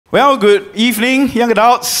Well, good evening, young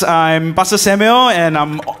adults. I'm Pastor Samuel, and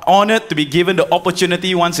I'm honored to be given the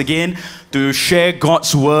opportunity once again to share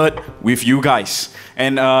God's word with you guys.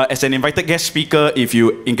 And as an invited guest speaker, if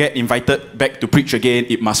you get invited back to preach again,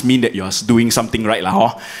 it must mean that you're doing something right,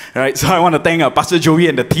 lah. Right? So I want to thank Pastor Joey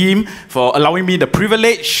and the team for allowing me the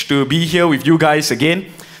privilege to be here with you guys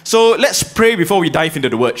again. So let's pray before we dive into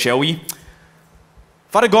the word, shall we?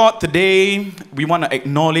 Father God, today we want to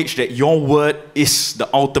acknowledge that your word is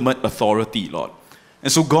the ultimate authority, Lord.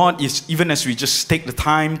 And so God, even as we just take the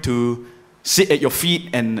time to sit at your feet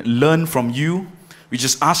and learn from you, we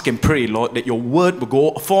just ask and pray, Lord, that your word will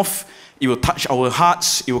go forth, it will touch our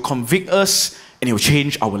hearts, it will convict us, and it will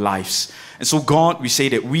change our lives. And so God, we say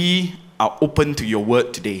that we are open to your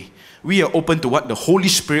word today. We are open to what the Holy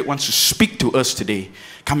Spirit wants to speak to us today.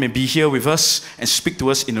 Come and be here with us and speak to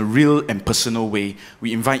us in a real and personal way.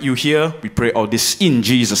 We invite you here. We pray all this in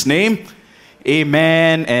Jesus' name.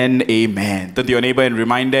 Amen and amen. Turn to your neighbor and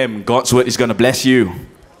remind them God's word is going to bless you.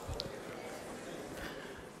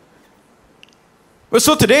 Well,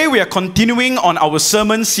 so today we are continuing on our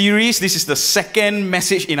sermon series. This is the second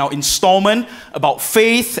message in our installment about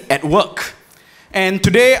faith at work. And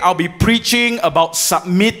today I'll be preaching about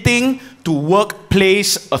submitting to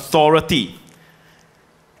workplace authority.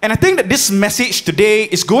 And I think that this message today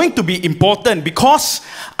is going to be important because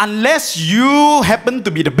unless you happen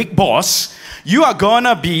to be the big boss, you are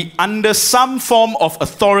gonna be under some form of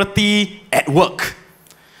authority at work.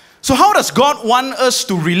 So how does God want us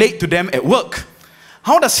to relate to them at work?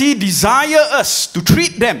 How does He desire us to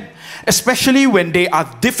treat them, especially when they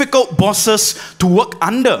are difficult bosses to work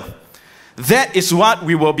under? That is what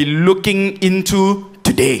we will be looking into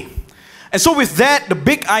today. And so with that, the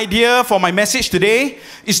big idea for my message today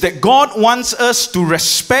is that God wants us to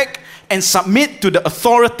respect and submit to the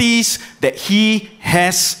authorities that He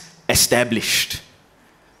has established.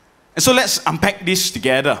 And so let's unpack this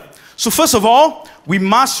together. So first of all, we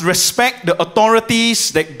must respect the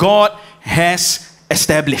authorities that God has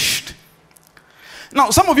established. Now,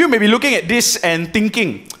 some of you may be looking at this and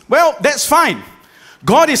thinking, well, that's fine.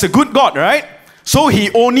 God is a good God, right? So He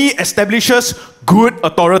only establishes good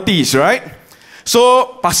authorities, right?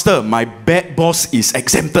 So, Pastor, my bad boss is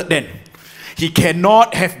exempted then. He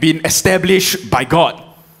cannot have been established by God.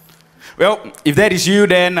 Well, if that is you,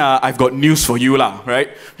 then I've got news for you, right?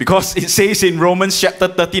 Because it says in Romans chapter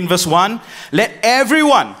 13 verse 1, let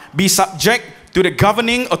everyone be subject to the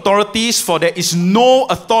governing authorities, for there is no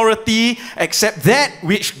authority except that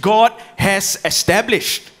which God has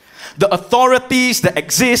established. The authorities that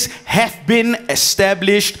exist have been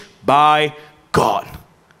established by God.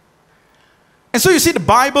 And so you see, the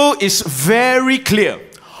Bible is very clear.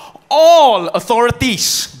 All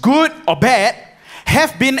authorities, good or bad,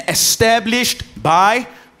 have been established by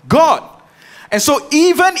God. And so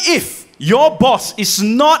even if your boss is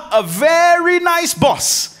not a very nice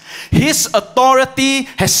boss, his authority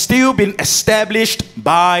has still been established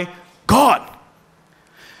by God.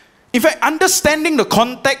 In fact, understanding the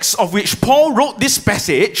context of which Paul wrote this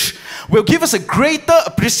passage will give us a greater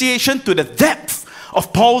appreciation to the depth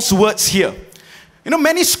of Paul's words here. You know,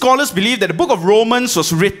 many scholars believe that the book of Romans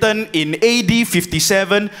was written in AD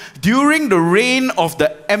 57 during the reign of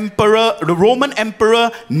the Roman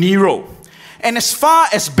Emperor Nero. And as far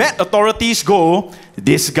as bad authorities go,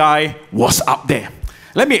 this guy was up there.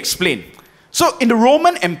 Let me explain. So in the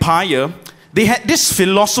Roman Empire, they had this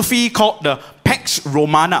philosophy called the Pax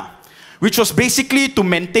Romana, which was basically to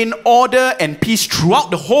maintain order and peace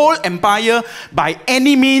throughout the whole empire by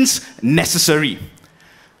any means necessary.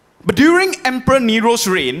 But during Emperor Nero's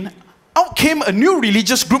reign, out came a new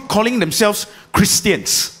religious group calling themselves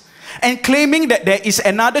Christians and claiming that there is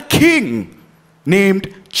another king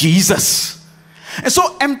named Jesus. And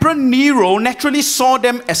so Emperor Nero naturally saw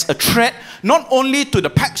them as a threat not only to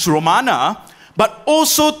the Pax Romana, but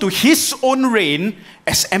also to his own reign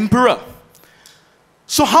as emperor.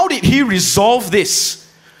 So how did he resolve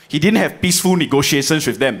this? He didn't have peaceful negotiations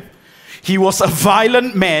with them. He was a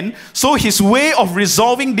violent man, so his way of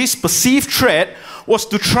resolving this perceived threat was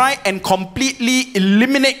to try and completely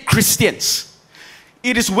eliminate Christians.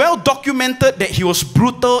 It is well documented that he was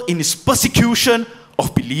brutal in his persecution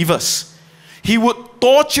of believers. He would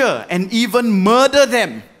torture and even murder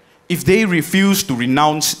them if they refused to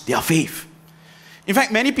renounce their faith. In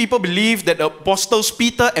fact, many people believe that the apostles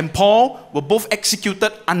Peter and Paul were both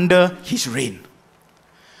executed under his reign.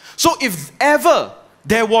 So if ever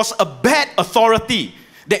there was a bad authority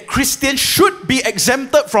that Christians should be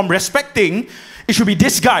exempted from respecting, it should be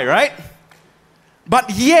this guy, right?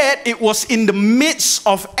 But yet, it was in the midst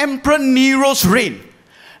of Emperor Nero's reign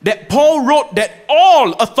that Paul wrote that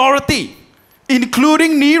all authority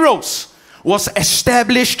including Nero's, was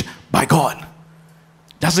established by God.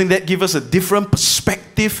 Doesn't that give us a different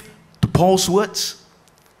perspective to Paul's words?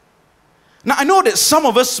 Now, I know that some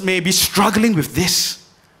of us may be struggling with this.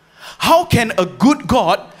 How can a good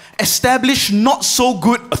God establish not so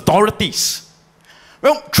good authorities?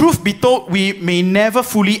 Well, truth be told, we may never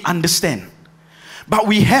fully understand. But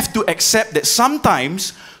we have to accept that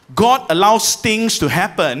sometimes God allows things to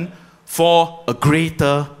happen for a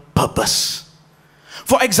greater purpose.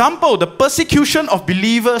 For example, the persecution of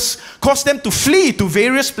believers caused them to flee to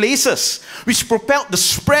various places, which propelled the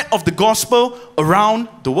spread of the gospel around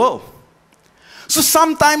the world. So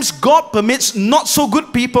sometimes God permits not so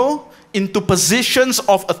good people into positions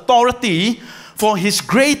of authority for His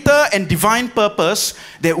greater and divine purpose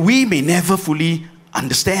that we may never fully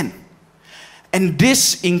understand. And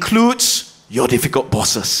this includes your difficult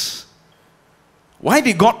bosses. Why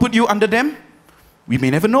did God put you under them? We may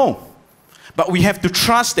never know. But we have to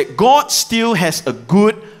trust that God still has a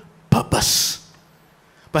good purpose.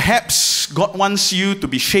 Perhaps God wants you to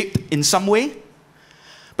be shaped in some way.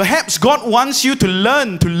 Perhaps God wants you to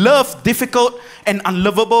learn to love difficult and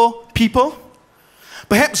unlovable people.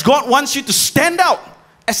 Perhaps God wants you to stand out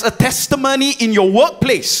as a testimony in your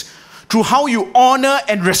workplace through how you honor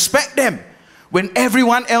and respect them when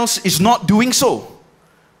everyone else is not doing so.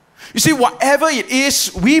 You see, whatever it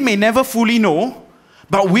is, we may never fully know,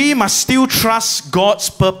 but we must still trust God's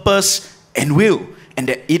purpose and will, and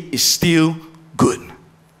that it is still good.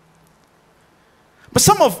 But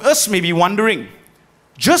some of us may be wondering,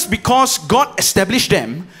 just because God established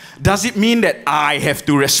them, does it mean that I have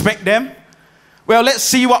to respect them? Well, let's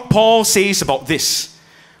see what Paul says about this.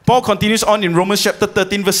 Paul continues on in Romans chapter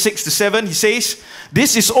 13, verse 6 to 7. He says,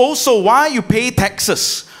 "This is also why you pay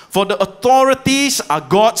taxes, for the authorities are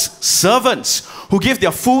God's servants who give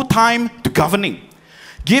their full time to governing.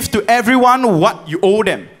 Give to everyone what you owe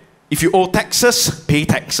them. If you owe taxes, pay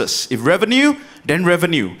taxes. If revenue, then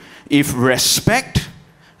revenue. If respect,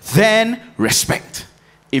 then respect.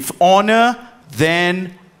 If honor,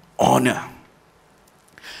 then honor."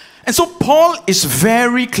 And so Paul is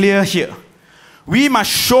very clear here. We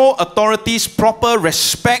must show authorities proper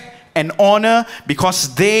respect and honor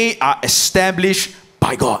because they are established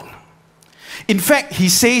by God. In fact, he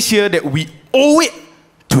says here that we owe it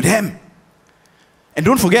to them. And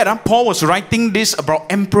don't forget, Paul was writing this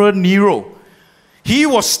about Emperor Nero. He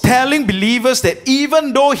was telling believers that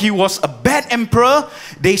even though he was a bad emperor,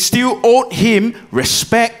 they still owed him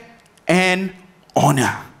respect and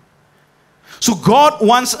honor. So God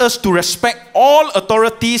wants us to respect all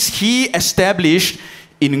authorities He established,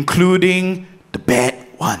 including the bad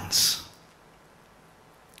ones.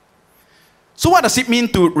 So what does it mean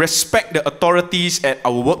to respect the authorities at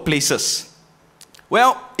our workplaces?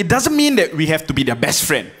 Well, it doesn't mean that we have to be their best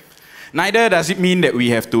friend. Neither does it mean that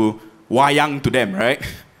we have to wayang to them, right?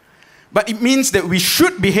 But it means that we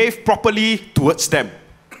should behave properly towards them.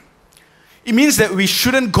 It means that we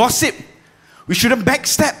shouldn't gossip. We shouldn't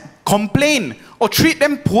backstab, complain, or treat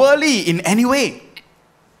them poorly in any way.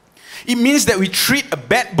 It means that we treat a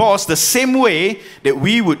bad boss the same way that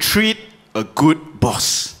we would treat a good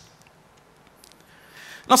boss.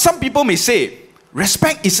 Now, some people may say,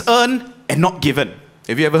 respect is earned and not given.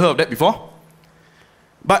 Have you ever heard of that before?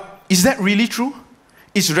 But is that really true?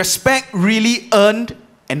 Is respect really earned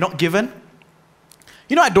and not given?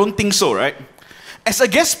 I don't think so, right? As a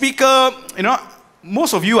guest speaker,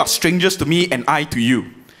 most of you are strangers to me and I to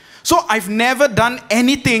you. So I've never done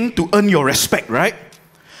anything to earn your respect, right?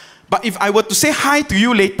 But if I were to say hi to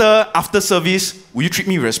you later after service, will you treat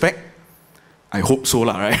me with respect? I hope so,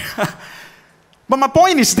 right? But my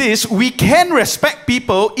point is this: we can respect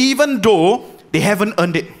people even though they haven't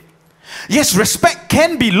earned it. Yes, respect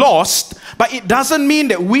can be lost, but it doesn't mean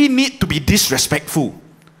that we need to be disrespectful.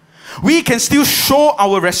 We can still show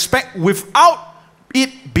our respect without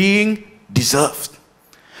it being deserved.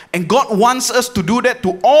 And God wants us to do that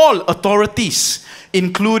to all authorities,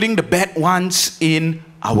 including the bad ones in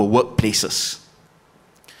our workplaces.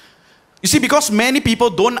 You see, because many people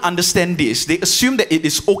don't understand this, they assume that it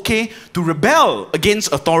is okay to rebel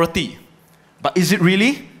against authority. But is it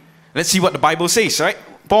really? Let's see what the Bible says, right?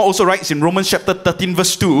 Paul also writes in Romans chapter 13,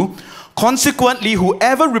 verse 2, "Consequently,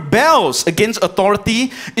 whoever rebels against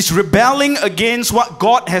authority is rebelling against what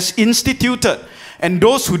God has instituted, and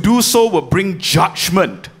those who do so will bring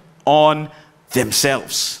judgment on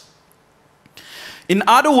themselves." In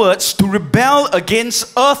other words, to rebel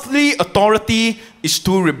against earthly authority is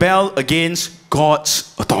to rebel against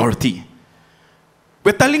God's authority.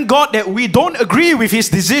 We're telling God that we don't agree with His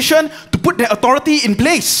decision to put that authority in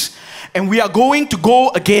place, and we are going to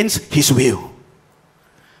go against His will.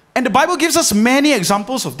 And the Bible gives us many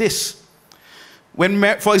examples of this.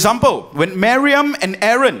 For example, when Miriam and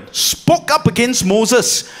Aaron spoke up against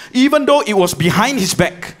Moses, even though it was behind his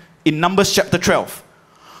back, in Numbers chapter 12,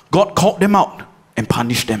 God called them out and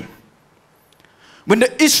punished them. When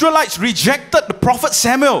the Israelites rejected the prophet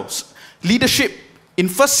Samuel's leadership in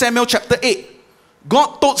 1 Samuel chapter 8,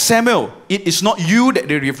 God told Samuel, it is not you that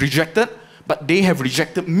they have rejected, but they have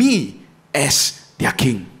rejected me as their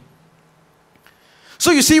king.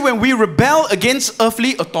 So you see, when we rebel against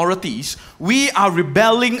earthly authorities, we are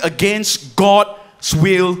rebelling against God's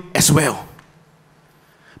will as well.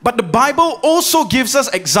 But the Bible also gives us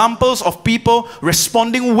examples of people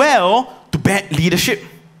responding well to bad leadership.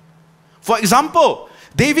 For example,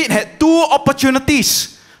 David had 2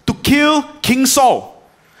 opportunities to kill King Saul.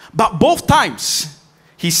 But both times,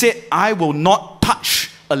 he said, I will not touch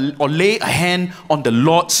or lay a hand on the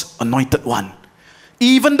Lord's anointed one.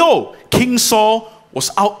 Even though King Saul was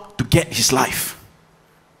out to get his life.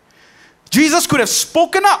 Jesus could have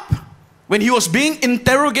spoken up when he was being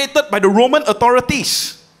interrogated by the Roman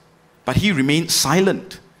authorities, but he remained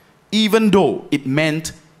silent, even though it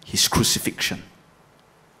meant his crucifixion.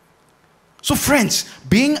 So friends,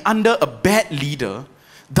 being under a bad leader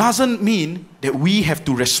doesn't mean that we have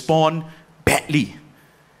to respond badly.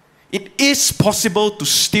 It is possible to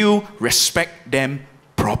still respect them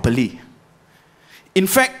properly. In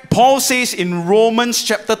fact, Paul says in Romans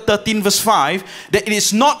chapter 13 verse 5 that it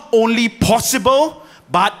is not only possible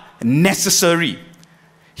but necessary.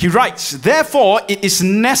 He writes, therefore it is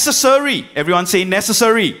necessary, everyone say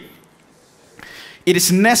necessary. It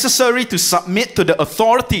is necessary to submit to the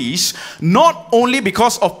authorities not only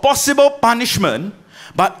because of possible punishment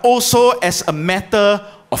but also as a matter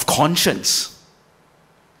of conscience.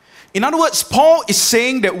 In other words, Paul is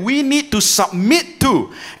saying that we need to submit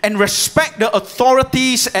to and respect the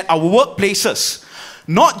authorities at our workplaces,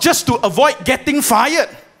 not just to avoid getting fired,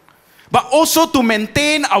 but also to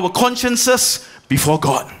maintain our consciences before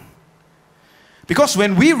God. Because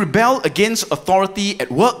when we rebel against authority at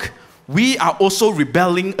work, we are also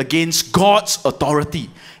rebelling against God's authority,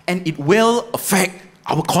 and it will affect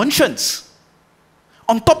our conscience.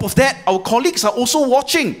 On top of that, our colleagues are also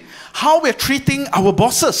watching how we're treating our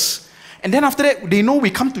bosses. And then after that, they know we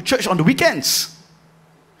come to church on the weekends.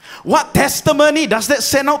 What testimony does that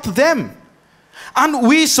send out to them? Aren't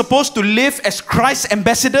we supposed to live as Christ's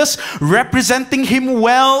ambassadors, representing Him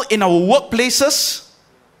well in our workplaces?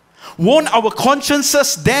 Won't our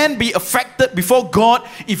consciences then be affected before God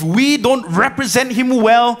if we don't represent Him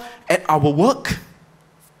well at our work?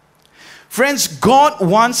 Friends, God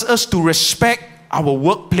wants us to respect our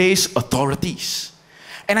workplace authorities.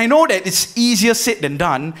 And I know that it's easier said than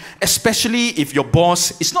done, especially if your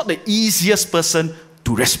boss is not the easiest person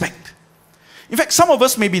to respect. In fact, some of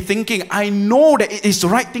us may be thinking, I know that it is the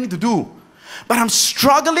right thing to do, but I'm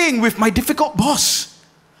struggling with my difficult boss.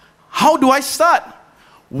 How do I start?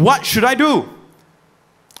 What should I do?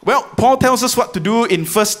 Well, Paul tells us what to do in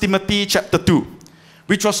 1 Timothy chapter 2,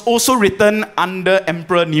 which was also written under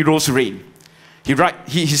Emperor Nero's reign.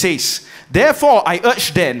 He says, therefore I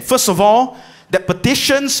urge then, first of all, that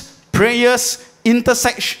petitions, prayers,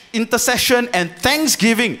 intercession and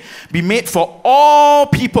thanksgiving be made for all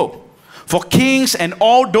people, for kings and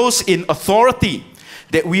all those in authority,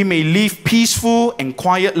 that we may live peaceful and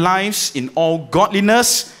quiet lives in all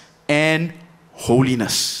godliness and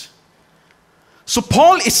holiness. So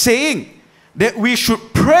Paul is saying that we should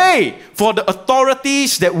pray for the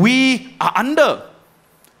authorities that we are under.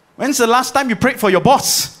 When's the last time you prayed for your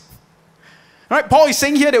boss? Right? Paul is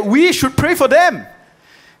saying here that we should pray for them.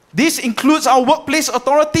 This includes our workplace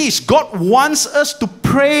authorities. God wants us to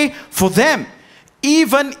pray for them,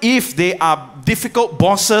 even if they are difficult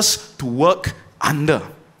bosses to work under.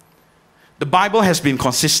 The Bible has been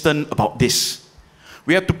consistent about this.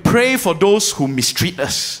 We have to pray for those who mistreat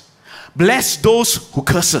us, bless those who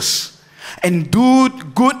curse us, and do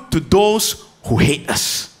good to those who hate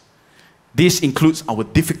us. This includes our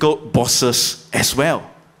difficult bosses as well.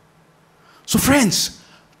 So friends,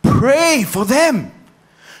 pray for them.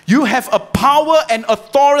 You have a power and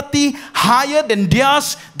authority higher than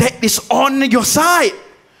theirs that is on your side.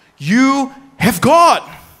 You have God.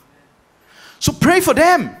 So pray for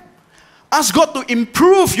them. Ask God to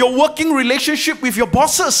improve your working relationship with your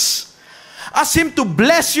bosses. Ask Him to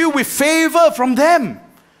bless you with favor from them.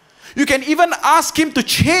 You can even ask Him to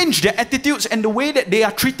change their attitudes and the way that they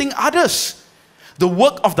are treating others. The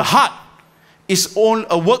work of the heart is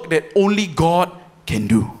a work that only God can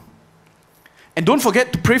do. And don't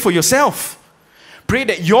forget to pray for yourself. Pray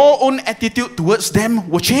that your own attitude towards them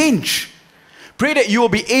will change. Pray that you will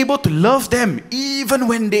be able to love them even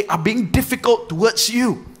when they are being difficult towards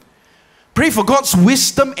you. Pray for God's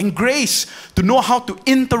wisdom and grace to know how to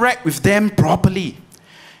interact with them properly.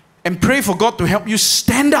 And pray for God to help you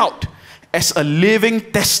stand out as a living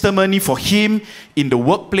testimony for Him in the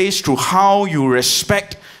workplace through how you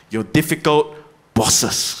respect your difficult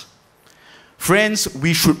bosses. Friends,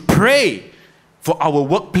 we should pray for our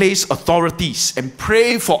workplace authorities and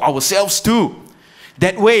pray for ourselves too.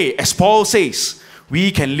 That way, as Paul says, we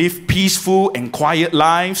can live peaceful and quiet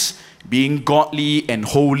lives, being godly and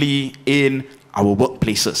holy in our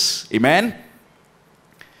workplaces. Amen?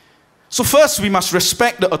 So first, we must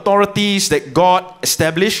respect the authorities that God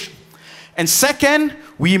established. And second,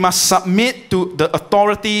 we must submit to the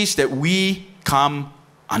authorities that we come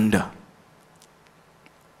under.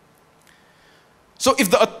 So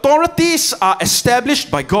if the authorities are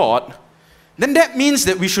established by God, then that means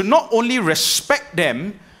that we should not only respect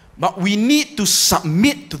them, but we need to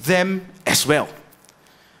submit to them as well.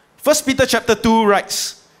 1 Peter chapter 2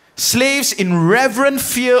 writes, "Slaves, in reverent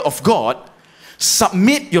fear of God,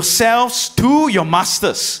 submit yourselves to your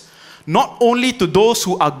masters, not only to those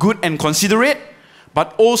who are good and considerate,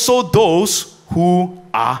 but also those who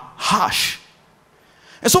are harsh."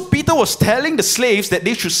 And so Peter was telling the slaves that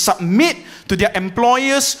they should submit to their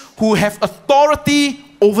employers who have authority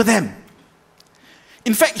over them.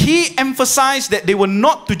 In fact, he emphasized that they were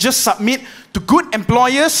not to just submit to good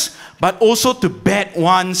employers, but also to bad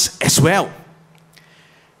ones as well.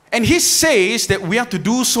 And he says that we are to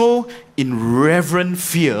do so in reverent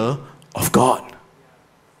fear of God.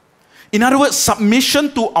 In other words,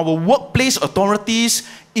 submission to our workplace authorities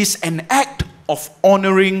is an act of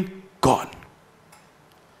honoring God.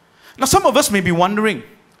 Now, some of us may be wondering,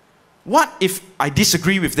 what if I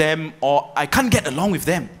disagree with them or I can't get along with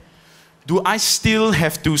them? Do I still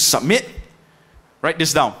have to submit? Write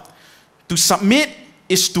this down. To submit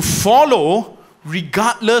is to follow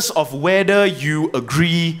regardless of whether you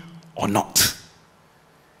agree or not.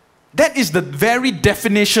 That is the very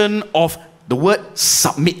definition of the word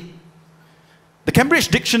submit. The Cambridge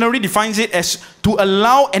Dictionary defines it as to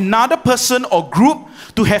allow another person or group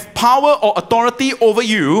to have power or authority over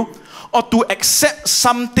you, or to accept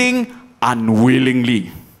something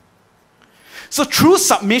unwillingly. So true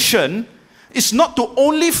submission is not to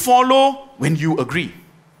only follow when you agree.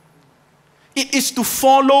 It is to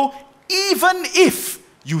follow even if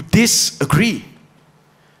you disagree.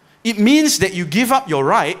 It means that you give up your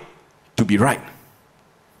right to be right.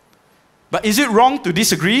 But is it wrong to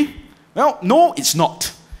disagree? Well, no, it's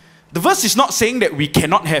not. The verse is not saying that we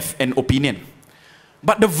cannot have an opinion.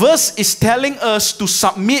 But the verse is telling us to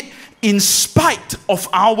submit in spite of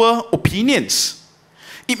our opinions.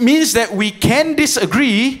 It means that we can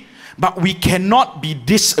disagree, but we cannot be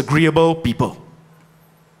disagreeable people.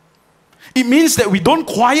 It means that we don't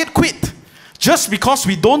quiet quit just because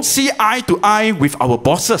we don't see eye to eye with our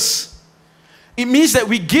bosses. It means that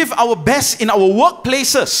we give our best in our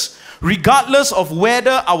workplaces, regardless of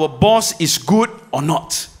whether our boss is good or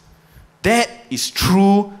not. That is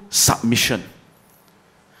true submission.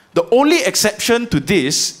 The only exception to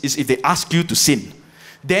this is if they ask you to sin.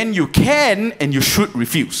 Then you can and you should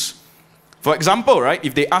refuse. For example, right,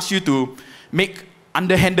 if they ask you to make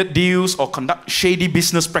underhanded deals or conduct shady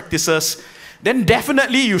business practices, then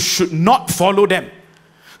definitely you should not follow them.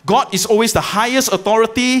 God is always the highest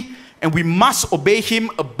authority, and we must obey Him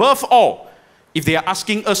above all if they are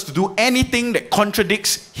asking us to do anything that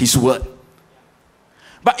contradicts His word.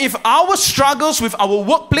 But if our struggles with our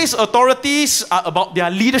workplace authorities are about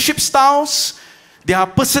their leadership styles, their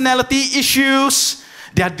personality issues,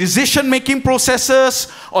 their decision-making processes,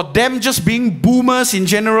 or them just being boomers in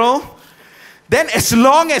general, then as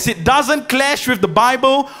long as it doesn't clash with the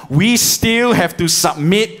Bible, we still have to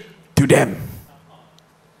submit to them.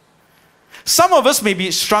 Some of us may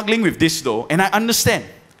be struggling with this though, and I understand.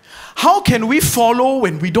 How can we follow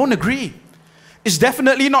when we don't agree? It's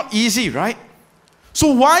definitely not easy, right?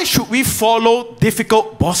 So why should we follow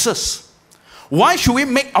difficult bosses? Why should we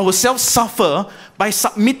make ourselves suffer by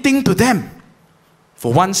submitting to them?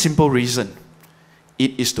 For one simple reason.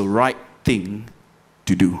 It is the right thing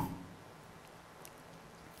to do.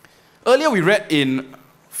 Earlier we read in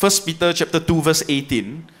 1 Peter chapter 2 verse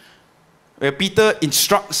 18, where Peter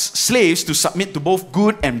instructs slaves to submit to both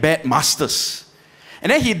good and bad masters.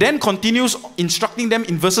 And then he continues instructing them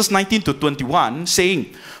in verses 19 to 21,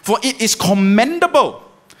 saying, "For it is commendable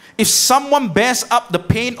if someone bears up the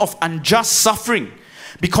pain of unjust suffering,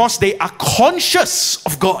 because they are conscious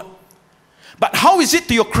of God. But how is it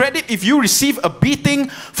to your credit if you receive a beating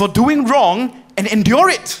for doing wrong and endure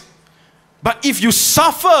it? But if you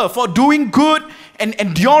suffer for doing good and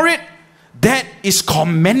endure it, that is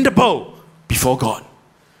commendable before God.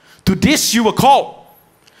 To this you were called,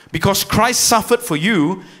 because Christ suffered for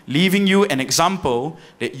you, leaving you an example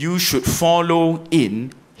that you should follow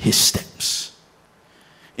in his steps.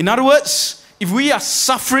 In other words, if we are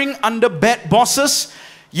suffering under bad bosses,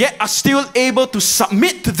 yet are still able to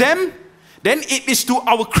submit to them, then it is to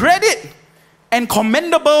our credit and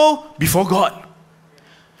commendable before God.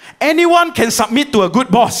 Anyone can submit to a good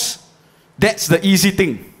boss. That's the easy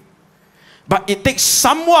thing. But it takes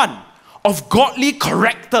someone of godly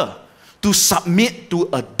character to submit to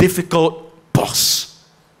a difficult boss.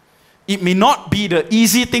 It may not be the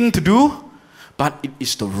easy thing to do, but it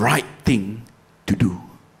is the right thing to do.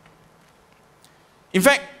 In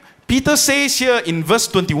fact, Peter says here in verse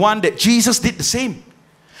 21 that Jesus did the same.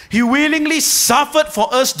 He willingly suffered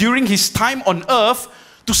for us during his time on earth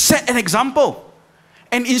to set an example.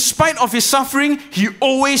 And in spite of his suffering, he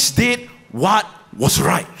always did what was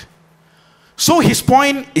right. So his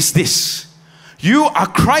point is this: you are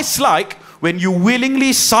Christ-like when you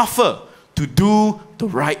willingly suffer to do the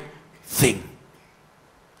right thing.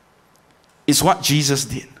 It's what Jesus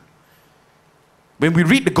did. When we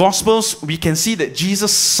read the Gospels, we can see that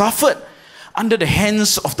Jesus suffered under the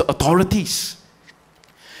hands of the authorities.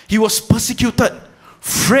 He was persecuted,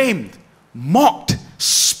 framed, mocked,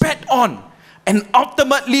 spat on, and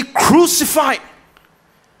ultimately crucified.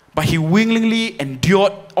 But he willingly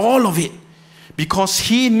endured all of it because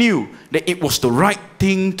he knew that it was the right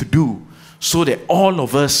thing to do so that all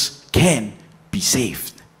of us can be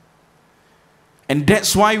saved. And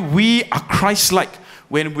that's why we are Christ-like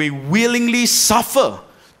when we willingly suffer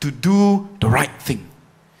to do the right thing.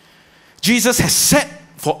 Jesus has set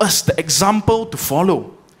for us the example to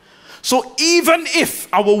follow. So even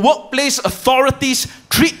if our workplace authorities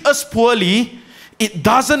treat us poorly, it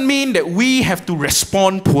doesn't mean that we have to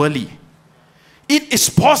respond poorly. It is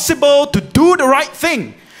possible to do the right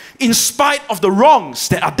thing in spite of the wrongs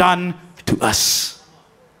that are done to us.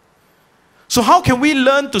 So how can we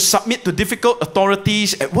learn to submit to difficult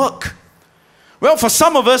authorities at work? Well, for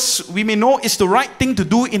some of us, we may know it's the right thing to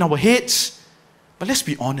do in our heads, but let's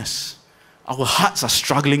be honest, our hearts are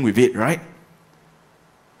struggling with it, right?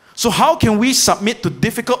 So how can we submit to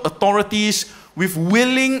difficult authorities with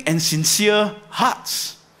willing and sincere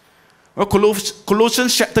hearts? Well,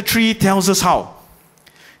 Colossians chapter 3 tells us how.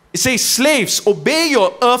 It says, slaves, obey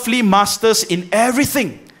your earthly masters in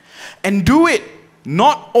everything, and do it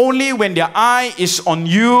not only when their eye is on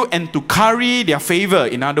you and to curry their favor.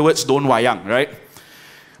 In other words, don't wayang, right?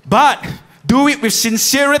 But do it with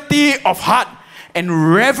sincerity of heart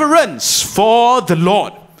and reverence for the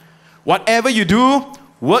Lord. Whatever you do,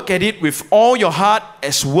 work at it with all your heart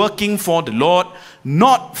as working for the Lord,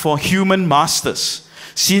 not for human masters,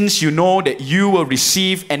 since you know that you will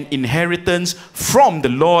receive an inheritance from the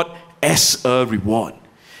Lord as a reward.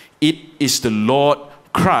 It is the Lord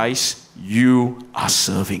Christ you are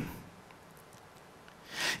serving.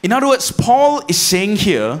 In other words, Paul is saying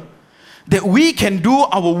here that we can do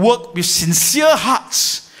our work with sincere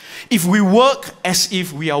hearts if we work as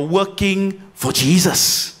if we are working for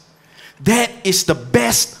Jesus. That is the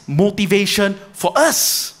best motivation for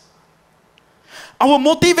us. Our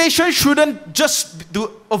motivation shouldn't just be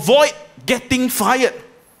to avoid getting fired.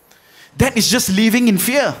 That is just living in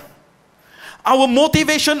fear. Our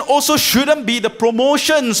motivation also shouldn't be the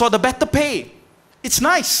promotions or the better pay. It's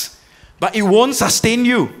nice, but it won't sustain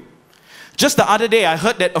you. Just the other day, I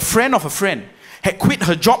heard that a friend of a friend had quit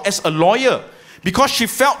her job as a lawyer because she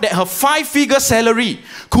felt that her 5-figure salary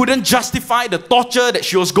couldn't justify the torture that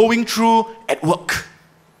she was going through at work.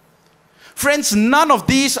 Friends, none of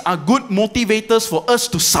these are good motivators for us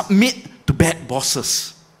to submit to bad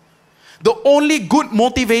bosses. The only good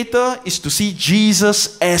motivator is to see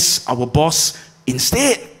Jesus as our boss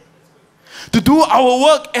instead. To do our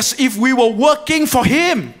work as if we were working for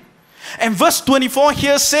him. And verse 24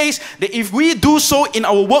 here says that if we do so in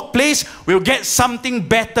our workplace, we'll get something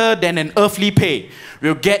better than an earthly pay.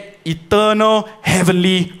 We'll get eternal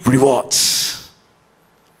heavenly rewards.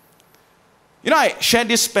 You know, I share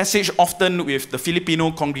this passage often with the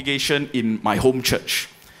Filipino congregation in my home church.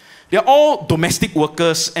 They're all domestic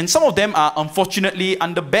workers, and some of them are unfortunately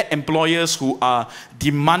under bad employers who are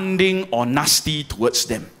demanding or nasty towards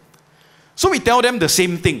them. So we tell them the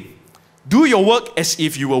same thing. Do your work as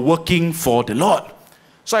if you were working for the Lord.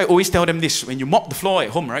 So I always tell them this: when you mop the floor at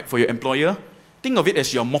home, right, for your employer, think of it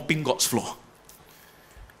as you're mopping God's floor.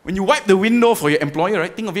 When you wipe the window for your employer,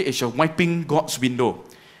 right, think of it as you're wiping God's window.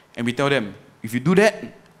 And we tell them, if you do that,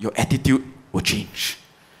 your attitude will change.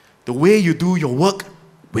 The way you do your work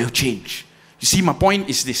will change. You see, my point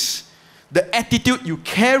is this: the attitude you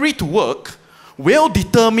carry to work will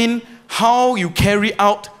determine how you carry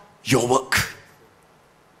out your work.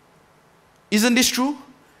 Isn't this true?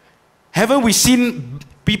 Haven't we seen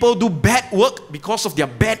people do bad work because of their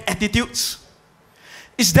bad attitudes?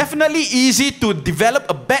 It's definitely easy to develop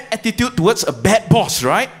a bad attitude towards a bad boss,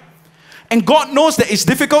 right? And God knows that it's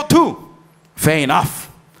difficult too. Fair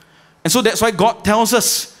enough. And so that's why God tells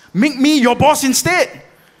us, make me your boss instead.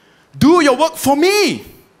 Do your work for me.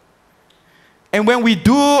 And when we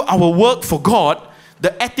do our work for God,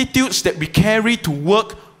 the attitudes that we carry to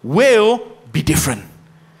work will be different.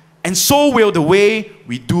 And so will the way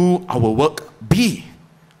we do our work be.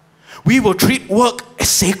 We will treat work as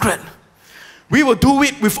sacred. We will do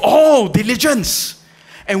it with all diligence.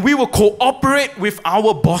 And we will cooperate with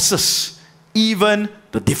our bosses, even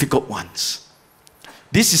the difficult ones.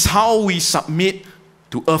 This is how we submit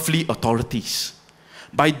to earthly authorities.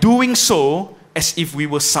 By doing so, as if we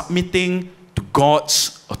were submitting to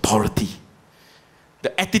God's authority.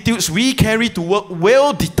 The attitudes we carry to work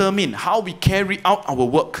will determine how we carry out our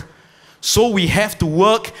work. So we have to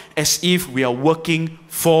work as if we are working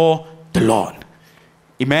for the Lord.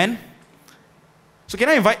 Amen? So can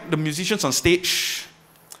I invite the musicians on stage?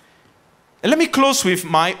 And let me close with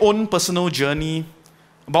my own personal journey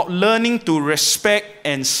about learning to respect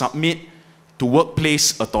and submit to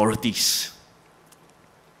workplace authorities.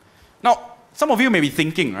 Now, some of you may be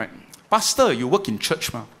thinking, right? Pastor, you work in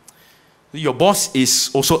church, man. Your boss is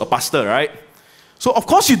also a pastor, right? So of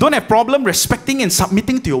course you don't have problem respecting and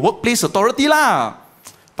submitting to your workplace authority lah.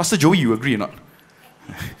 Pastor Joey, you agree or not?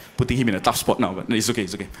 Putting him in a tough spot now, but it's okay,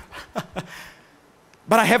 it's okay.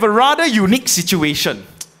 But I have a rather unique situation.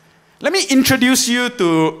 Let me introduce you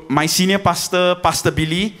to my senior pastor, Pastor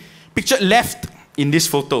Billy, pictured left in this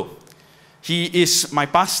photo. He is my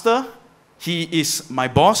pastor, he is my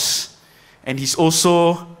boss, and he's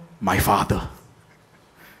also my father.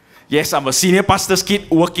 Yes, I'm a senior pastor's kid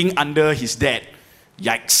working under his dad.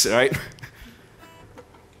 Yikes, right?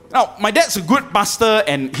 Now, my dad's a good pastor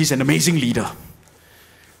and he's an amazing leader.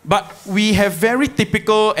 But we have very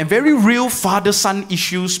typical and very real father-son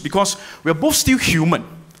issues because we're both still human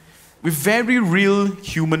with very real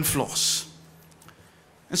human flaws.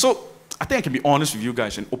 And so, I think I can be honest with you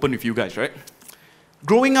guys and open with you guys, right?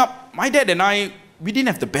 Growing up, my dad and I, we didn't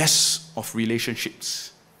have the best of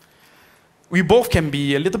relationships. We both can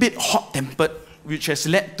be a little bit hot-tempered, which has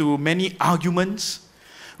led to many arguments,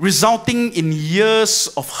 resulting in years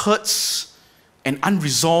of hurts and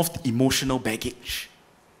unresolved emotional baggage.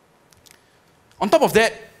 On top of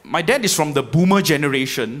that, my dad is from the boomer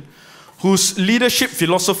generation, whose leadership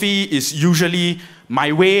philosophy is usually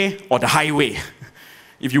my way or the highway.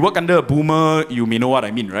 If you work under a boomer, you may know what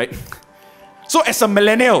I mean, right? So as a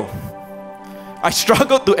millennial, I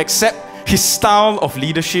struggled to accept his style of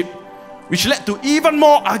leadership, which led to even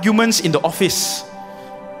more arguments in the office,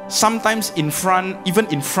 sometimes even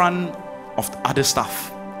in front of the other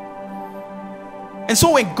staff. And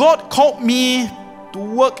so when God called me to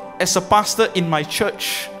work as a pastor in my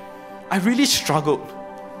church, I really struggled.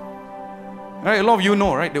 Right? A lot of you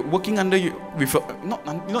know, right, that working under you with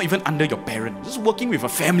not even under your parent, just working with a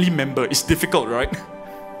family member is difficult, right?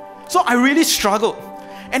 So I really struggled,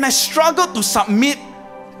 and I struggled to submit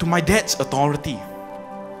to my dad's authority.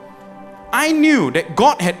 I knew that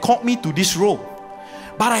God had called me to this role,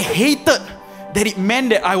 but I hated that it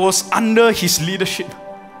meant that I was under his leadership.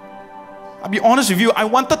 I'll be honest with you, I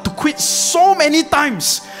wanted to quit so many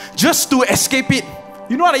times just to escape it.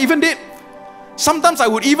 You know what I even did? Sometimes I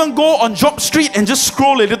would even go on Job Street and just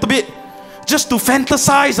scroll a little bit, just to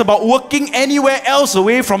fantasize about working anywhere else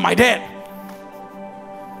away from my dad.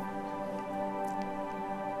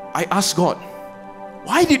 I asked God,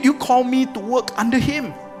 why did you call me to work under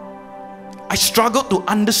him? I struggled to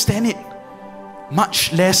understand it,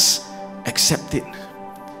 much less accept it.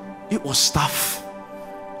 It was tough.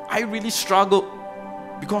 I really struggled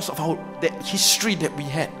because of that history that we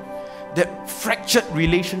had, that fractured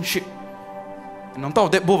relationship. And on top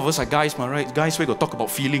of that, both of us are guys, right? Guys, we got to talk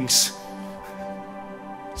about feelings.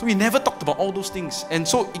 So we never talked about all those things. And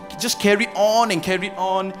so it just carried on and carried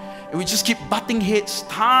on. And we just keep butting heads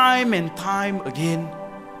time and time again.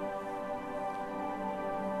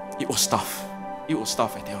 It was tough. It was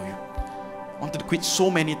tough, I tell you. I wanted to quit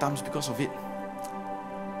so many times because of it.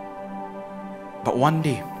 But one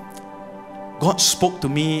day, God spoke to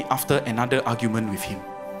me after another argument with him.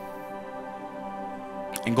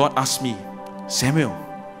 And God asked me, Samuel,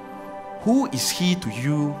 who is he to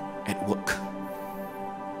you at work?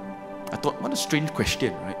 I thought, what a strange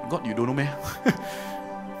question, right? God, you don't know me?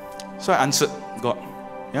 So I answered, God,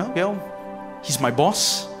 yeah, well, he's my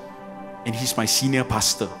boss and he's my senior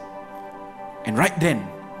pastor. And right then,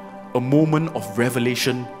 a moment of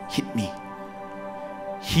revelation hit me.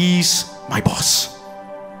 He's my boss.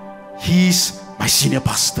 He's my senior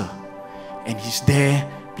pastor. and he's there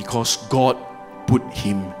because God put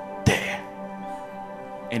him there.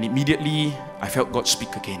 And immediately I felt God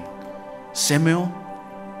speak again. Samuel,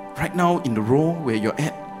 right now in the role where you're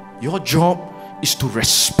at, your job is to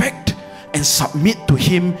respect and submit to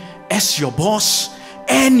him as your boss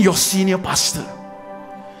and your senior pastor.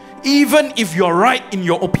 Even if you're right in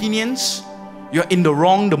your opinions, you're in the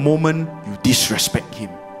wrong the moment you disrespect him.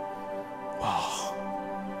 Wow.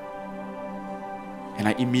 And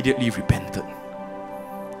I immediately repented.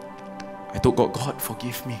 I told God, God,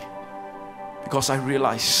 forgive me. Because I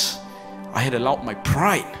realized I had allowed my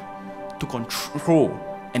pride to control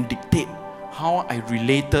and dictate how I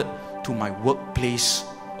related to my workplace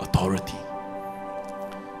authority.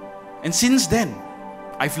 And since then,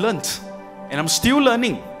 I've learned, and I'm still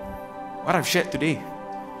learning what I've shared today.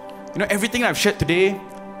 You know, everything I've shared today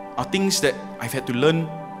are things that I've had to learn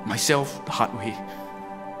myself the hard way.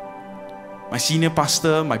 My senior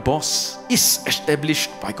pastor, my boss, is established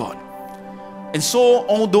by God. And so,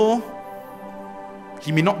 although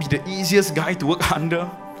he may not be the easiest guy to work under,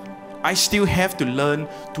 I still have to learn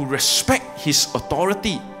to respect his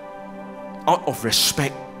authority out of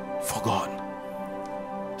respect for God.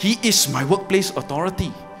 He is my workplace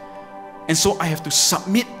authority. And so I have to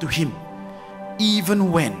submit to him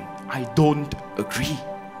even when I don't agree.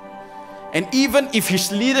 And even if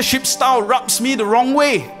his leadership style rubs me the wrong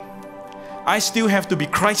way, I still have to be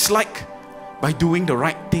Christ-like by doing the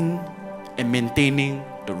right thing and maintaining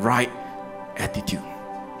the right attitude.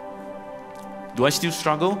 Do I still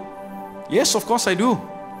struggle? Yes, of course I do.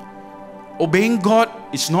 Obeying God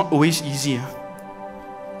is not always easy.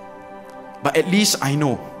 But at least I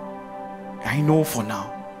know for now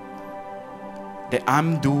that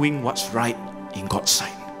I'm doing what's right in God's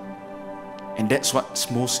sight. And that's what's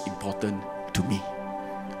most important to me.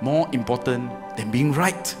 More important than being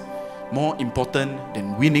right. More important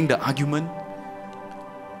than winning the argument.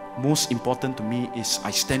 Most important to me is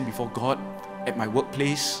I stand before God at my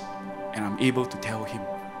workplace and I'm able to tell him,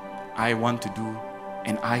 I want to do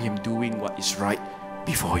and I am doing what is right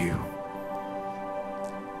before you.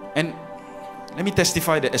 And let me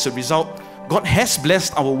testify that as a result, God has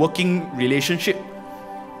blessed our working relationship.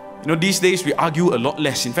 You know, these days we argue a lot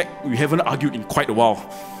less. In fact, we haven't argued in quite a while.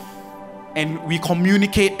 And we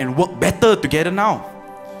communicate and work better together now.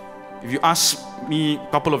 If you ask me a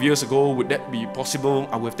couple of years ago, would that be possible?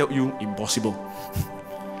 I would tell you, impossible.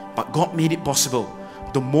 But God made it possible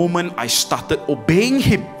the moment I started obeying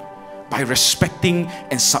him by respecting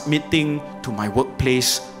and submitting to my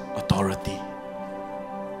workplace authority.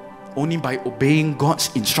 Only by obeying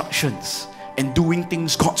God's instructions and doing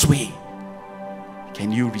things God's way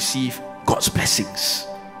can you receive God's blessings.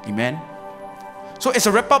 Amen. So as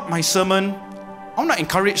I wrap up my sermon, I want to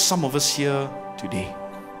encourage some of us here today.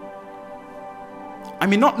 I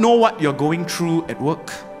may not know what you're going through at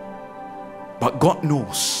work, but God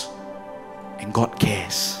knows and God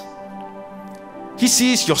cares. He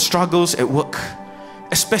sees your struggles at work,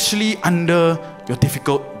 especially under your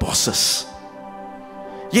difficult bosses.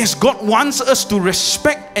 Yes, God wants us to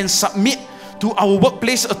respect and submit to our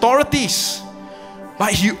workplace authorities,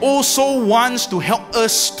 but He also wants to help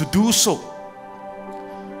us to do so.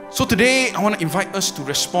 So today, I want to invite us to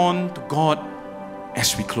respond to God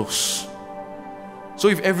as we close. So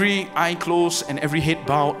with every eye closed and every head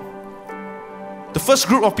bowed, the first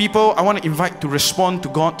group of people I want to invite to respond to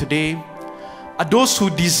God today are those who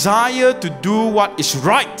desire to do what is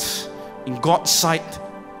right in God's sight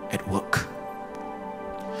at work.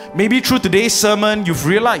 Maybe through today's sermon, you've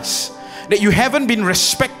realized that you haven't been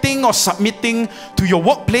respecting or submitting to your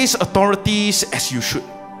workplace authorities as you should.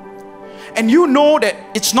 And you know that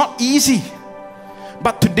it's not easy.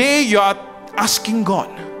 But today you are asking God,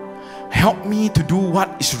 help me to do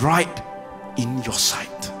what is right in your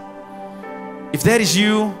sight. If that is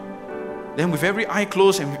you, then with every eye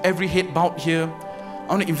closed and with every head bowed here, I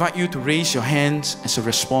want to invite you to raise your hands as a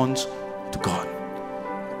response to God.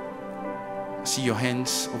 I see your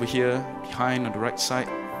hands over here, behind on the right side.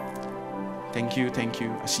 Thank you, thank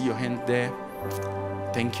you. I see your hand there.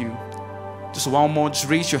 Thank you. Just a while more, just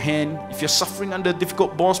raise your hand. If you're suffering under a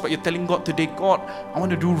difficult boss, but you're telling God today, God, I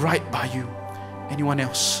want to do right by you. Anyone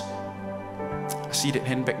else? I see that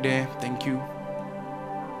hand back there. Thank you.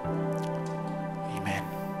 Amen.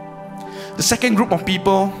 The second group of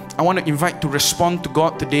people I want to invite to respond to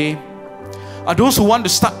God today are those who want to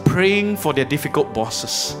start praying for their difficult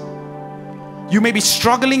bosses. You may be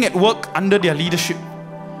struggling at work under their leadership,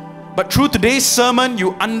 but through today's sermon,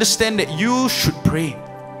 you understand that you should pray.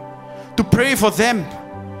 To pray for them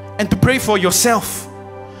and to pray for yourself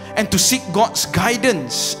and to seek God's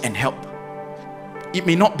guidance and help. It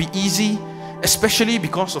may not be easy especially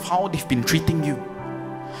because of how they've been treating you.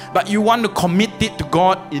 But you want to commit it to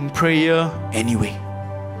God in prayer anyway.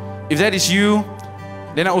 If that is you,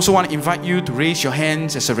 then I also want to invite you to raise your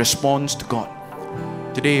hands as a response to God.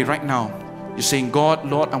 Today, right now, you're saying, God,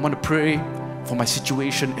 Lord, I want to pray for my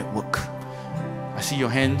situation at work. I see your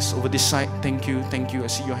hands over this side. Thank you, thank you. I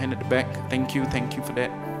see your hand at the back. Thank you for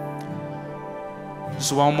that.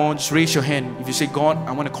 Just one more, just raise your hand. If you say, God,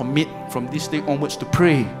 I want to commit from this day onwards to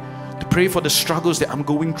pray for the struggles that I'm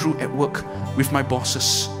going through at work with my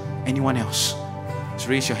bosses. Anyone else? Just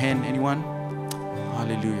raise your hand. Anyone?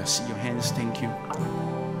 Hallelujah. See your hands. Thank you.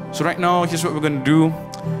 So right now, here's what we're going to do.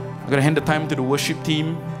 We're going to hand the time to the worship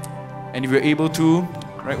team. And if you're able to,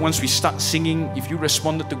 right, once we start singing, if you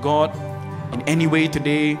responded to God in any way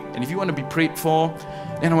today, and if you want to be prayed for,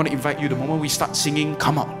 then I want to invite you, the moment we start singing,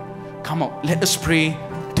 come out. Come out. Let us pray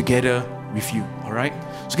together with you. Alright? So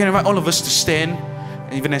I'm going to invite all of us to stand,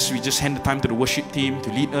 and even as we just hand the time to the worship team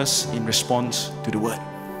to lead us in response to the word.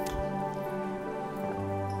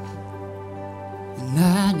 And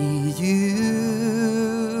I need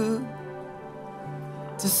you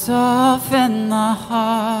to soften my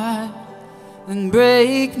heart and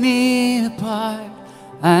break me apart.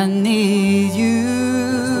 I need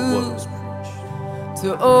you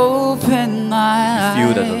to open my eyes.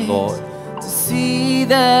 Feel that the Lord to see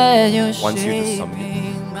that you're wants you to submit.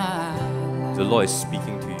 shaping my life. The Lord is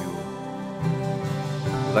speaking to you.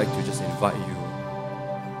 I'd like to just invite you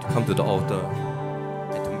to come to the altar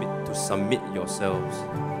and to submit yourselves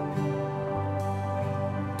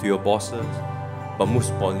to your bosses, but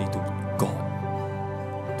most importantly to God,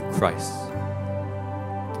 to Christ.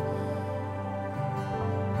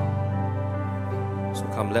 So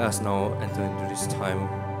come, let us now enter into this time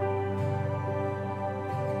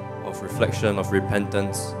of reflection, of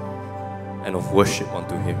repentance, and of worship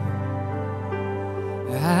unto Him.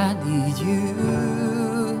 I need you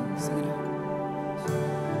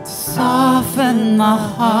to soften my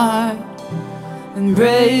heart and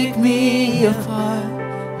break me apart.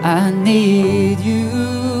 I need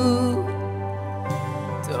you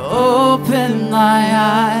to open my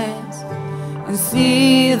eyes and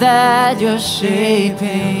see that you're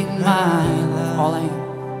shaping my life.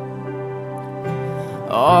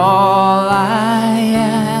 All I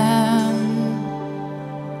am,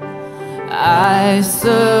 I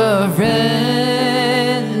surrender.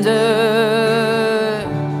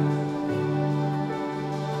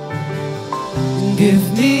 Give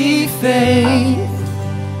me faith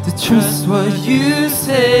to trust what you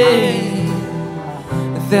say,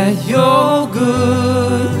 that you're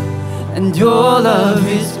good and your love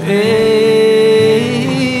is great.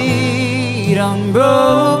 I'm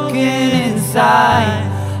broken inside,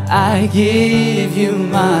 I give you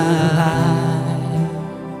my life.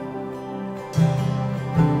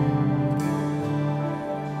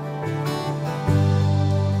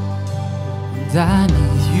 And I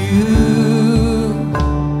need you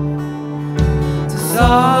to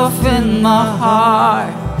soften my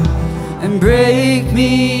heart and break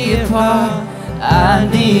me apart. I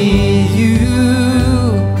need you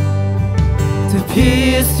to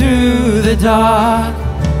pierce through the dark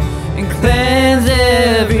and cleanse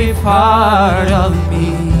every part of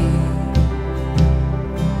me.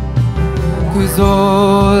 'Cause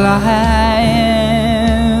all I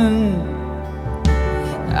am,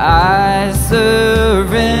 I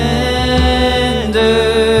surrender.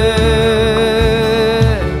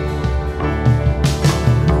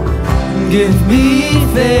 Give me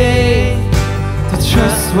faith to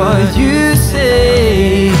trust what you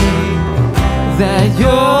say, that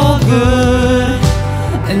you're good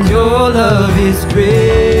and your love is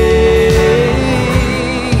great.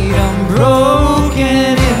 I'm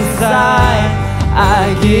broken inside,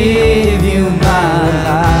 I give you my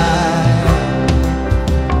life.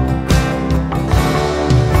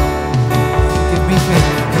 Give me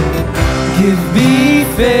faith. Give me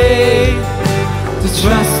faith to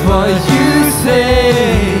trust what you say,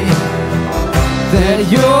 that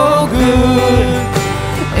you're good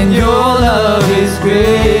and your love is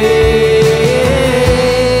great.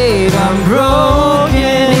 I'm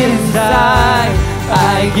broken inside,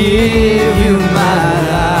 I give you my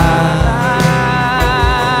life.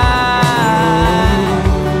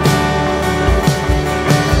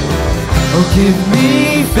 Oh, give me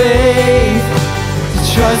faith to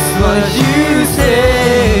trust what you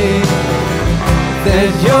say, that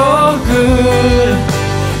you're good,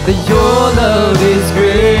 that your love is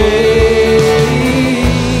great.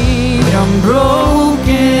 I'm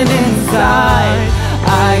broken inside,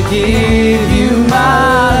 I give you my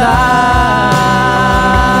life.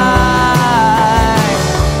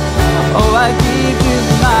 Oh, I give you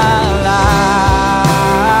my life.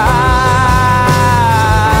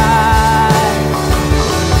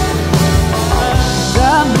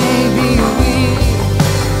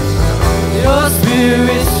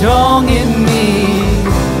 strong in me.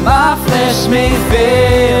 My flesh may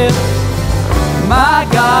fail, my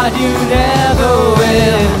God, you never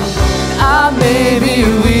will. I may be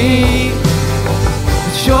weak,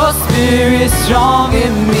 but your spirit's strong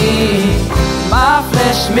in me. My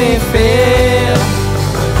flesh may fail,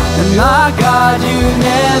 and my God, you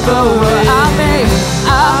never will.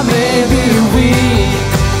 I may be weak,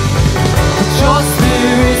 but your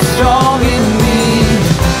spirit's strong in me.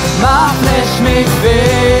 My flesh may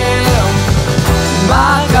fail,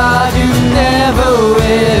 my God, you never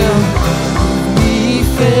will. Be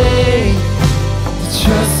faith,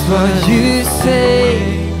 just what you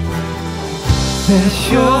say, that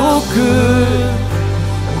you're good,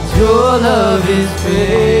 your love is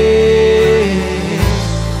great.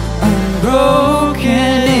 I'm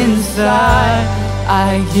broken inside,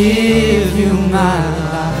 I give you my life.